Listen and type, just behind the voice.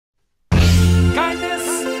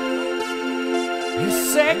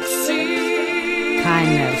sexy.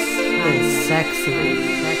 Kindness is sexy.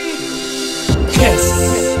 KIS.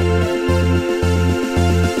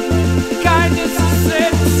 Kindness is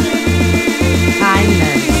sexy.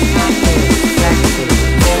 Kindness is sexy.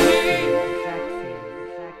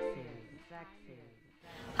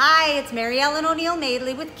 Hi, it's Mary Ellen O'Neill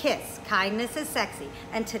Madeley with KIS, Kindness is Sexy,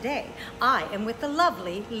 and today I am with the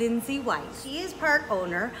lovely Lindsay Weiss. She is part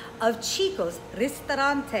owner of Cicco's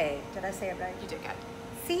Ristorante. Did I say it right? You did good.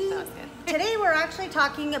 See? That was good. Today we're actually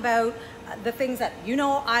talking about the things that you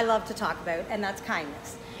know I love to talk about, and that's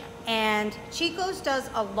kindness. And Cicco's does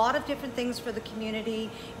a lot of different things for the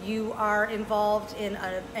community. You are involved in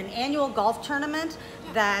an annual golf tournament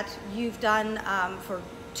that you've done for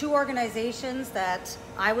 2 organizations that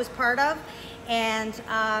I was part of, and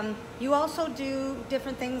you also do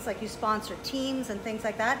different things like you sponsor teams and things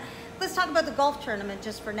like that. Let's talk about the golf tournament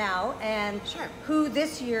just for now, and who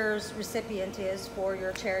this year's recipient is for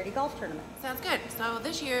your charity golf tournament. Sounds good. So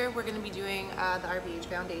this year we're going to be doing the RBH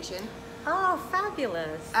Foundation. Oh,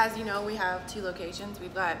 fabulous. As you know, we have 2 locations.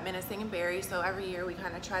 We've got Minnesing and Barrie, so every year we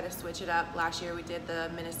kind of try to switch it up. Last year we did the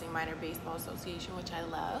Minnesing Minor Baseball Association, which I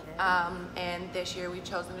love. And this year we've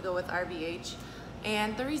chosen to go with RBH.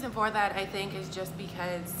 And the reason for that, I think, is just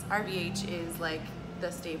because RBH is like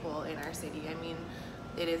the staple in our city. I mean,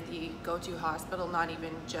 it is the go-to hospital, not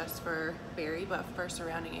even just for Barrie, but for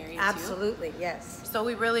surrounding areas too. Absolutely, yes. So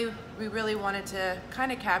we really wanted to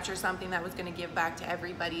kind of capture something that was going to give back to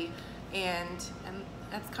everybody. And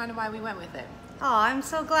that's kind of why we went with it. Oh, I'm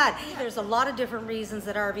so glad. There's a lot of different reasons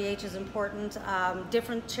that RVH is important.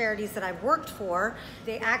 Different charities that I've worked for,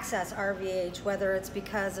 they access RVH, whether it's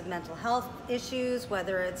because of mental health issues,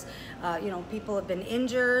 whether it's, people have been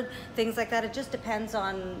injured, things like that. It just depends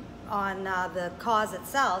on the cause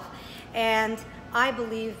itself. And I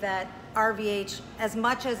believe that RVH, as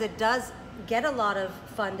much as it does get a lot of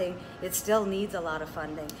funding, it still needs a lot of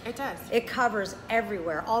funding. It does. It covers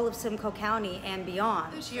everywhere, all of Simcoe County and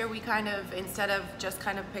beyond. This year we kind of, instead of just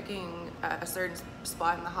kind of picking a certain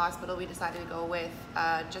spot in the hospital, we decided to go with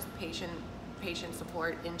just patient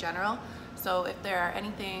support in general. So if there's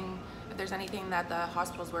anything that the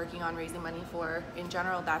hospital's working on raising money for in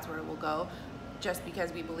general, that's where it will go. Just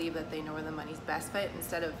because we believe that they know where the money's best fit.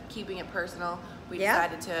 Instead of keeping it personal, we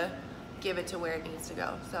decided to give it to where it needs to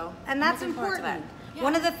go. So, and that's important. That. Yeah.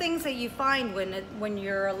 One of the things that you find when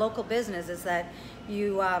you're a local business is that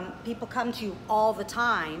people come to you all the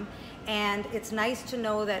time, and it's nice to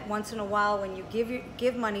know that once in a while when you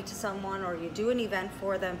give money to someone or you do an event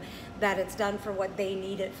for them, that it's done for what they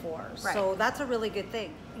need it for. Right. So that's a really good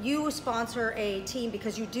thing. You sponsor a team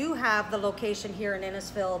because you do have the location here in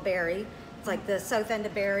Innisfil, Barrie. It's like the south end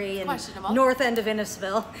of Barrie and north end of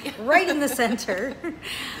Innisfil, right in the center.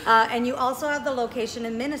 And you also have the location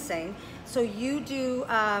in Minnesing. So you do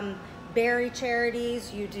Barrie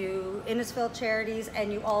charities, you do Innisfil charities,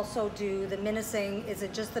 and you also do the Minnesing. Is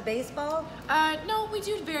it just the baseball? No, we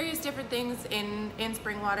do various different things in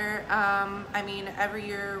Springwater. I mean, every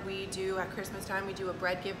year we do, at Christmas time, we do a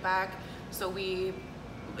bread give back. So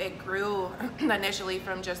it grew initially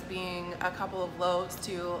from just being a couple of loaves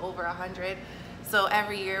to over 100. So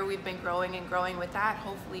every year we've been growing and growing with that.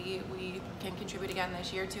 Hopefully we can contribute again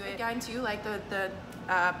this year to it. Again too, like the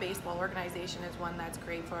baseball organization is one that's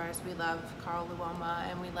great for us. We love Carl Luoma,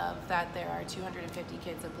 and we love that there are 250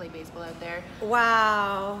 kids that play baseball out there.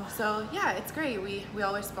 Wow. So yeah, it's great. We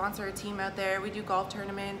always sponsor a team out there. We do golf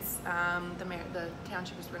tournaments. The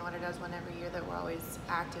Township of Springwater does one every year that we're always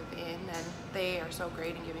active in, and they are so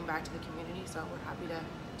great in giving back to the community, so we're happy to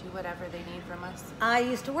do whatever they need from us. I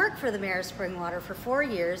used to work for the Mayor of Springwater for 4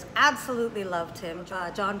 years. Absolutely loved him,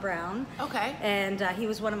 John Brown. Okay. And he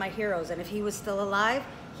was one of my heroes. And if he was still alive,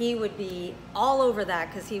 he would be all over that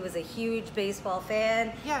because he was a huge baseball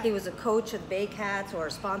fan. Yeah. He was a coach of the Bay Cats or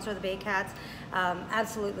a sponsor of the Bay Cats.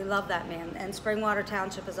 Absolutely love that man. And Springwater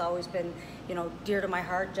Township has always been, dear to my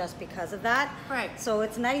heart just because of that. Right. So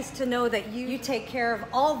it's nice to know that you take care of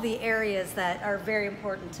all the areas that are very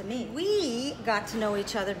important to me. We got to know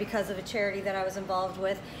each other because of a charity that I was involved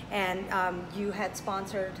with, and you had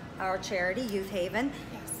sponsored our charity, Youth Haven.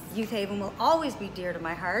 Yes. Youth Haven will always be dear to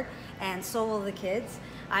my heart, and so will the kids.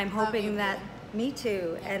 I'm hoping that, me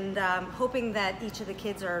too, and hoping that each of the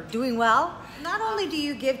kids are doing well. Not only do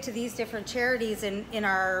you give to these different charities in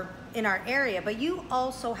our area, but you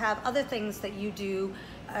also have other things that you do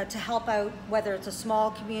to help out, whether it's a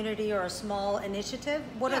small community or a small initiative.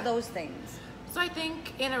 What are those things? So I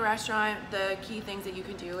think in a restaurant, the key things that you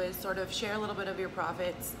can do is sort of share a little bit of your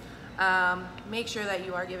profits, make sure that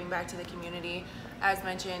you are giving back to the community. as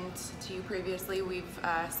mentioned to you previously, we've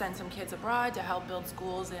sent some kids abroad to help build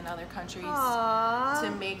schools in other countries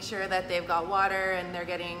to make sure that they've got water and they're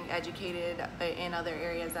getting educated in other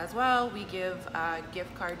areas as well. We give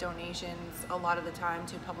gift card donations a lot of the time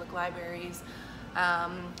to public libraries.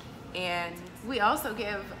 And we also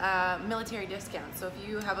give military discounts. So if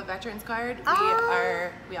you have a veterans card,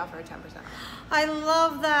 we offer a 10% off. I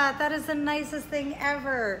love that. That is the nicest thing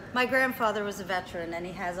ever. My grandfather was a veteran and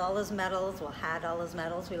he has all his medals, well, had all his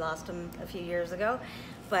medals. We lost him a few years ago.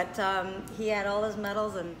 But he had all his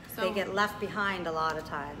medals and they get left behind a lot of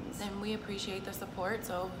times. And we appreciate the support.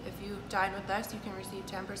 So if you dine with us, you can receive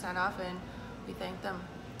 10% off and we thank them.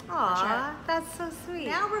 Aw, that's so sweet.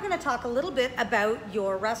 Now we're going to talk a little bit about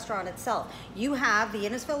your restaurant itself. You have the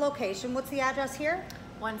Innisfil location. What's the address here?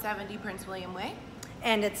 170 Prince William Way.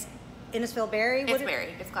 And it's Innisfil Barrie? It's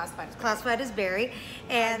Barrie. It's classified as Barrie. Classified as Barrie.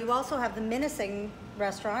 And you also have the Minnesing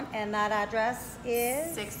restaurant, and that address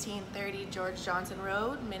is? 1630 George Johnson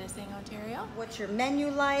Road, Minnesing, Ontario. What's your menu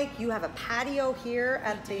like? You have a patio here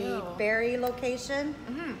at the Barrie location.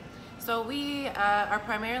 So we are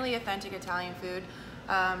primarily authentic Italian food.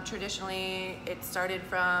 Traditionally, it started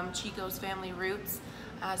from Cicco's family roots,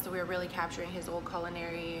 so we were really capturing his old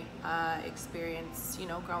culinary experience, you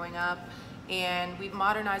know, growing up. And we've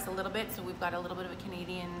modernized a little bit, so we've got a little bit of a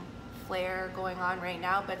Canadian flair going on right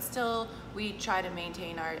now, but still we try to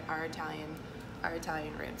maintain our Italian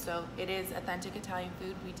roots. So it is authentic Italian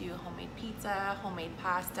food. We do homemade pizza, homemade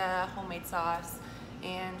pasta, homemade sauce.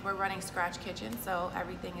 And we're running scratch kitchen, so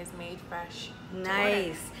everything is made fresh.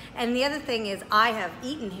 Nice. And the other thing is, I have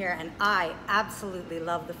eaten here and I absolutely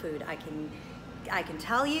love the food. I can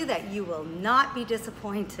tell you that you will not be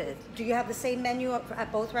disappointed. Do you have the same menu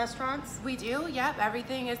at both restaurants? We do, yep.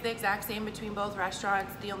 Everything is the exact same between both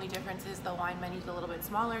restaurants. The only difference is the wine menu is a little bit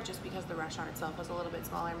smaller just because the restaurant itself is a little bit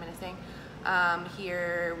smaller in Minnesing.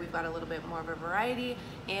 Here we've got a little bit more of a variety,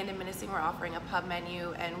 and in Minnesing we're offering a pub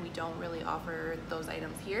menu, and we don't really offer those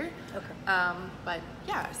items here. Okay. But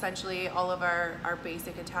yeah, essentially all of our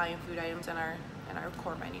basic Italian food items and our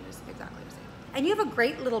core menu is exactly the same. And you have a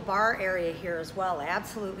great little bar area here as well. I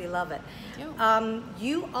absolutely love it. We do.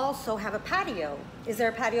 You also have a patio. Is there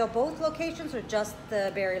a patio at both locations or just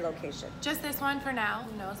the Barrie location? Just this one for now.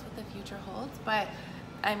 Who knows what the future holds, but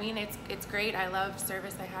I mean, it's great. I love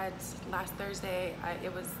service. I had last Thursday,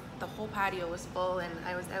 the whole patio was full, and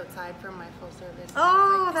I was outside for my full service.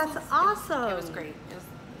 Oh, that's awesome. It was great. It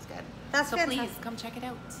was good. That's so fantastic. Please come check it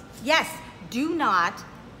out. Yes, do not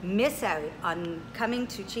miss out on coming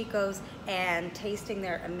to Cicco's and tasting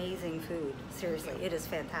their amazing food. Seriously, it is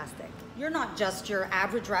fantastic. You're not just your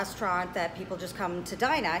average restaurant that people just come to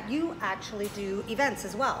dine at. You actually do events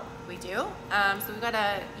as well. We do. So we've got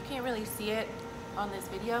you can't really see it on this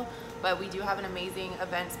video, but we do have an amazing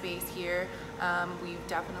event space here. We've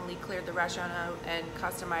definitely cleared the restaurant out and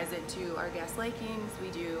customized it to our guest likings. We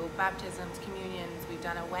do baptisms, communions, we've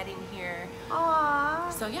done a wedding here.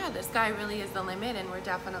 Aww. So yeah, the sky really is the limit, and we're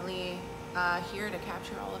definitely here to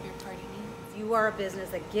capture all of your party needs. You are a business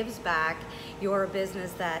that gives back. You're a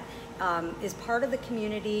business that is part of the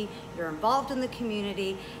community. You're involved in the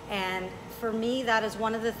community, and for me, that is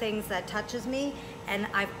one of the things that touches me. And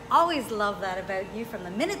I've always loved that about you. From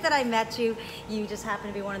the minute that I met you, you just happen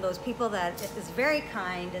to be one of those people that is very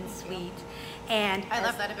kind and sweet. And I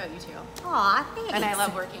love that about you too. Aw, thanks. And I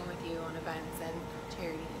love working with you on events and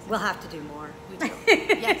charities. We'll have to do more. We do.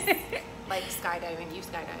 Yes. Like skydiving. You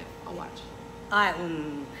skydive. I'll watch.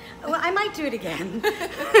 Well, I might do it again.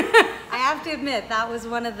 I have to admit, that was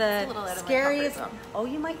one of the scariest. Oh,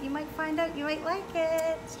 you might find out you might like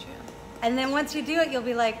it. It's true. And then once you do it, you'll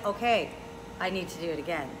be like, okay, I need to do it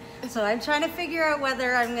again. So I'm trying to figure out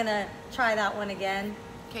whether I'm gonna try that one again.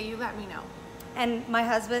 Okay, you let me know. And my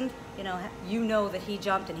husband, you know that he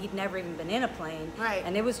jumped and he'd never even been in a plane. Right.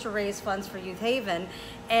 And it was to raise funds for Youth Haven.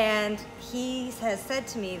 And he has said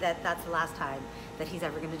to me that that's the last time that he's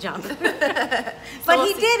ever gonna jump. But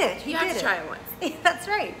he did it. He has to try it once. That's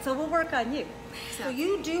right. So we'll work on you. So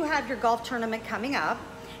you do have your golf tournament coming up.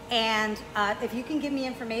 And if you can give me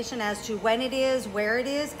information as to when it is, where it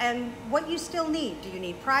is, and what you still need. Do you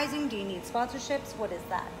need prizing? Do you need sponsorships? What is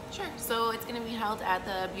that? Sure. So it's going to be held at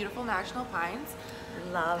the beautiful National Pines.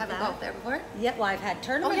 Love Have that. you golfed there before? Yeah, well, I've had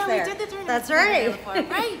tournaments there. there. Oh, yeah, we did the tournament. That's right.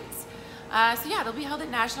 Right. So yeah, it'll be held at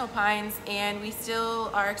National Pines, and we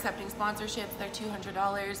still are accepting sponsorships. They're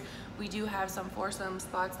 $200. We do have some foursome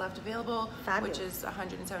spots left available, Fabulous. which is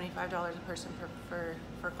 $175 a person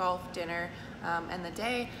for golf, dinner, and the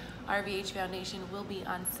day. RVH Foundation will be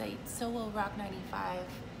on site, so will Rock 95.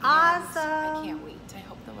 Awesome. I can't wait. I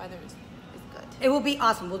hope the weather is good. It will be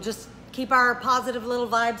awesome. We'll just keep our positive little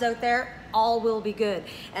vibes out there. all will be good.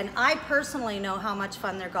 And I personally know how much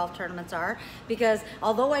fun their golf tournaments are, because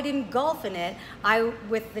although I didn't golf in it,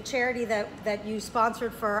 with the charity that you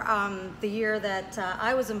sponsored for the year that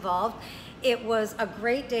I was involved, it was a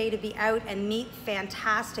great day to be out and meet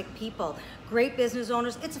fantastic people, great business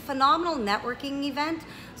owners. It's a phenomenal networking event.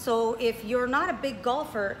 So if you're not a big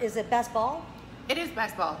golfer, is it best ball? It is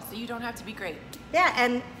best ball, so you don't have to be great. Yeah,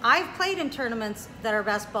 and I've played in tournaments that are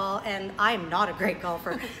best ball, and I'm not a great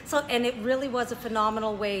golfer. And it really was a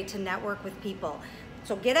phenomenal way to network with people.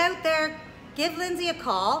 So get out there, give Lindsay a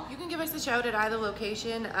call. You can give us a shout at either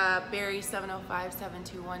location, Barrie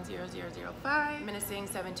 705-721-0005, Minnesing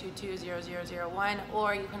 722-0001,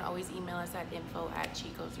 or you can always email us at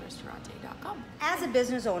info@chicosristorante.com. As a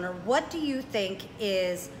business owner, what do you think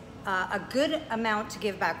is a good amount to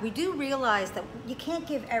give back? We do realize that you can't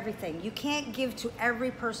give everything. You can't give to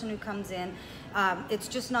every person who comes in. It's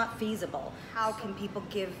just not feasible. How can people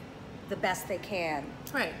give the best they can?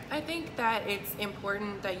 Right. I think that it's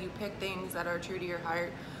important that you pick things that are true to your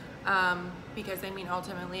heart, because I mean,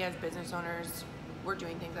 ultimately as business owners, we're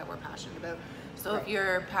doing things that we're passionate about. So if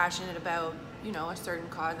you're passionate about, you know, a certain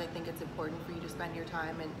cause, I think it's important for you to spend your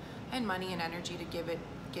time and money and energy to give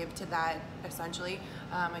to that, essentially.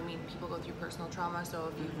 I mean, people go through personal trauma,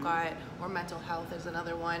 so if you've got, or mental health is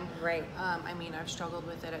another one. Right. I mean, I've struggled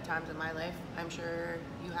with it at times in my life. I'm sure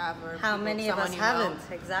you have, or how many of us haven't?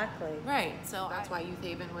 Exactly. Right. So that's why Youth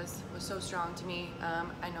Haven was so strong to me.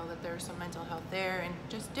 I know that there's some mental health there and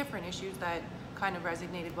just different issues that kind of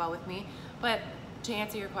resonated well with me. But to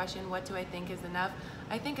answer your question, what do I think is enough?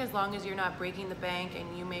 I think as long as you're not breaking the bank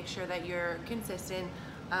and you make sure that you're consistent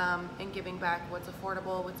and giving back what's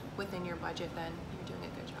affordable, what's within your budget, then you're doing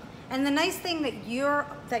a good job. And the nice thing that your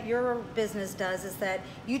business does is that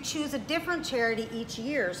you choose a different charity each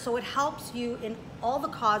year, so it helps you in all the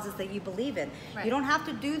causes that you believe in. Right. You don't have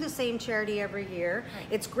to do the same charity every year. Right.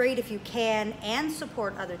 It's great if you can and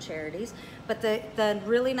support other charities, but the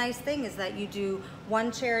really nice thing is that you do one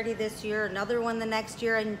charity this year, another one the next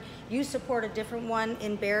year, and you support a different one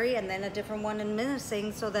in Barrie and then a different one in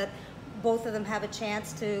Minnesing, so that both of them have a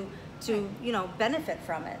chance to you know, benefit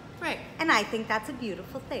from it. Right. And I think that's a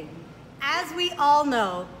beautiful thing. As we all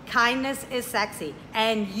know, kindness is sexy,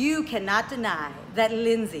 and you cannot deny that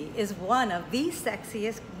Lindsay is one of the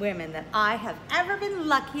sexiest women that I have ever been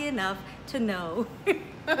lucky enough to know. Thank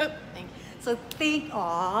you. So thank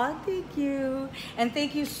you. And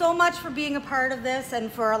thank you so much for being a part of this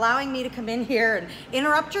and for allowing me to come in here and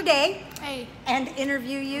interrupt your day and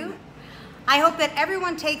interview you. I hope that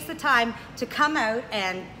everyone takes the time to come out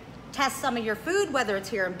and test some of your food, whether it's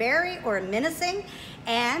here in Barrie or in Minnesing.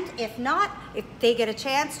 And if not, if they get a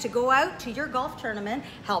chance to go out to your golf tournament,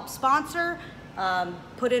 help sponsor,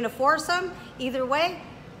 put in a foursome, either way,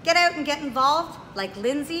 get out and get involved like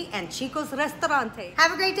Lindsay and Cicco's Ristorante.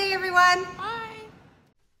 Have a great day, everyone. Bye.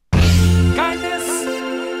 Kindness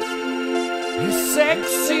is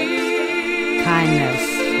sexy. Kindness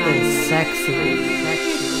is sexy.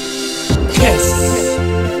 Yes.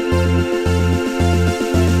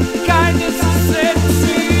 Kindness is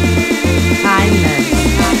sexy. Kindness is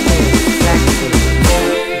sexy.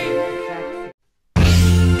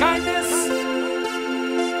 Kindness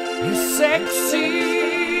is sexy.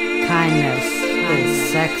 Kindness is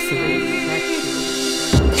sexy.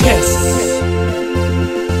 Yes.